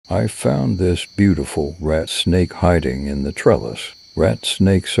I found this beautiful rat snake hiding in the trellis. Rat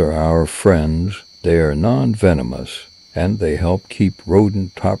snakes are our friends. They are non-venomous, and they help keep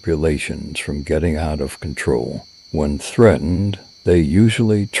rodent populations from getting out of control. When threatened, they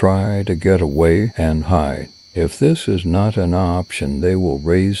usually try to get away and hide. If this is not an option, they will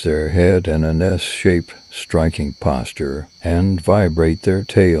raise their head in an S-shaped striking posture and vibrate their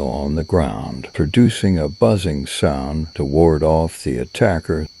tail on the ground, producing a buzzing sound to ward off the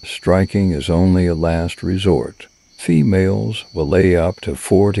attacker. Striking is only a last resort. Females will lay up to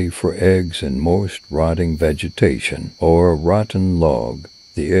 44 eggs in most rotting vegetation or a rotten log.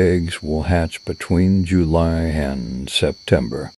 The eggs will hatch between July and September.